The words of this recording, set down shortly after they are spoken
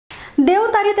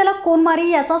देवतारी त्याला कोण मारी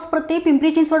याचाच प्रत्यय पिंपरी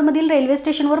चिंचवडमधील रेल्वे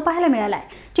स्टेशनवर पाहायला मिळाला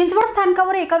आहे। चिंचवड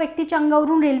स्थानकावर एका व्यक्तीच्या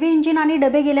अंगावरून रेल्वे इंजिन आणि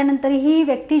डबे गेल्यानंतरही ही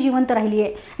व्यक्ती जिवंत राहिली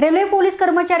आहे। रेल्वे पोलीस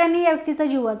कर्मचाऱ्यांनी या व्यक्तीचा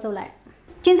जीव वाचवला आहे।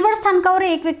 चिंचवड स्थानकावर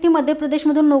एक व्यक्ती मध्य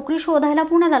प्रदेशमधून नोकरी शोधायला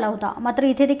पुण्यात आला होता, मात्र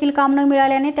इथे देखील काम न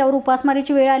मिळाल्याने त्यावर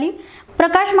उपासमारीची वेळ आली।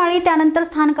 प्रकाश माळी त्यानंतर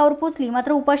स्थानकावर पोहोचली,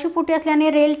 मात्र उपाशीपोटी असल्याने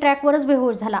रेल ट्रॅकवरच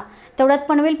बेहोश झाला। तेवढ्यात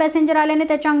पनवेल पॅसेंजर आल्याने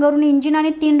त्याच्या अंगावरून इंजिन आणि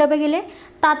 3 डबे गेले।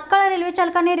 तात्काळ रेल्वे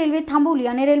चालकाने रेल्वे थांबवली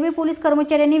आणि रेल्वे पोलीस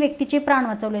कर्मचाऱ्यांनी व्यक्तीचे प्राण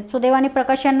वाचवले। सुदैवाने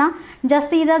प्रकाश यांना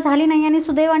जास्त इजा झाली नाही आणि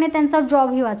सुदैवाने त्यांचा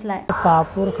जॉबही वाचला आहे।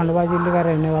 शाहपुर खंडवा जिले का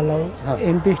रहने वाला हूँ,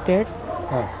 एमपी स्टेट।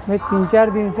 मैं 3-4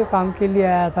 दिन से काम के लिए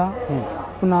आया था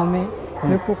पुणे में,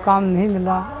 मेरे को काम नहीं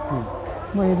मिला।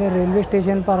 मैं इधर रेलवे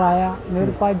स्टेशन पर आया,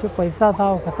 मेरे पास जो पैसा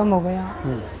था वो ख़त्म हो गया।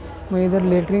 मैं इधर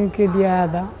लेटरिन के लिए आया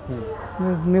था,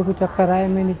 मेरे को चक्कर आया,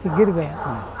 मैं नीचे गिर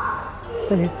गया।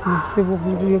 तो इससे वो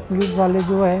ये पुलिस वाले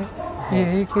जो है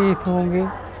यही के होंगे,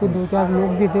 तो 2-4 लोग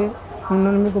भी थे,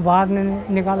 उन्होंने मेरे को बाहर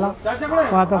निकाला।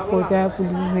 वहाँ तक पहुँचाया,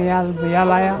 पुलिस ने यहाँ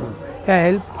लाया, क्या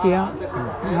हेल्प किया,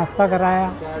 नाश्ता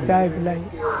कराया, चाय पिलाई।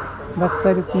 बस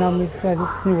सर इतना मैं इसका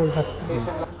नहीं बोल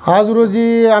सकता। आज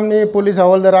रोजी आम्ही पोलीस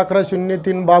हवालदार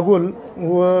 1103 बागुल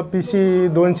व PC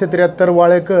 273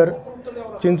 वाळेकर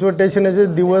चिंचवड स्टेशनचे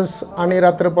दिवस आणि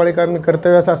रात्रपाळी आम्ही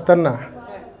कर्तव्यास असताना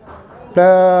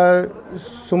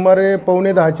सुमारे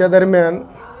 9:45 दरम्यान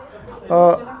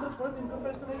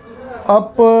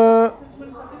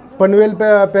पनवेल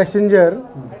पॅसेंजर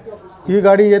ही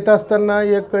गाडी येत असताना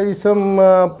एक इसम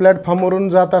प्लॅटफॉर्मवरून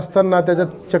जात असताना त्याच्यात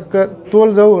चक्कर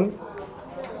तोल जाऊन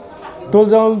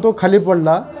तो खाली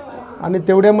पडला आणि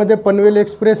तेवढ्यामध्ये पनवेल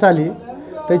एक्सप्रेस आली,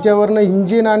 त्याच्यावरनं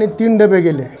इंजिन आणि 3 डबे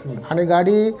गेले आणि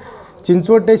गाडी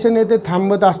चिंचवड स्टेशन येथे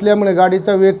थांबत असल्यामुळे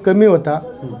गाडीचा वेग कमी होता।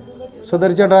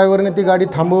 सदरच्या ड्रायव्हरने ती गाडी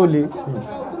थांबवली।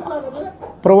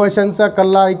 प्रवाशांचा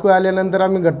कल्ला ऐकू आल्यानंतर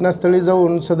आम्ही घटनास्थळी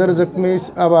जाऊन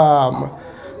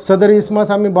सदर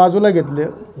इसमास आम्ही बाजूला घेतले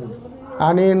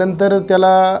आणि नंतर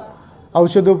त्याला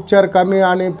औषधोपचार कामी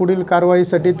आणि पुढील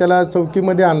कारवाईसाठी त्याला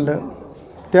चौकीमध्ये आणलं।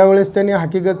 त्यावेळेस त्यांनी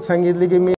हकीकत सांगितली की मी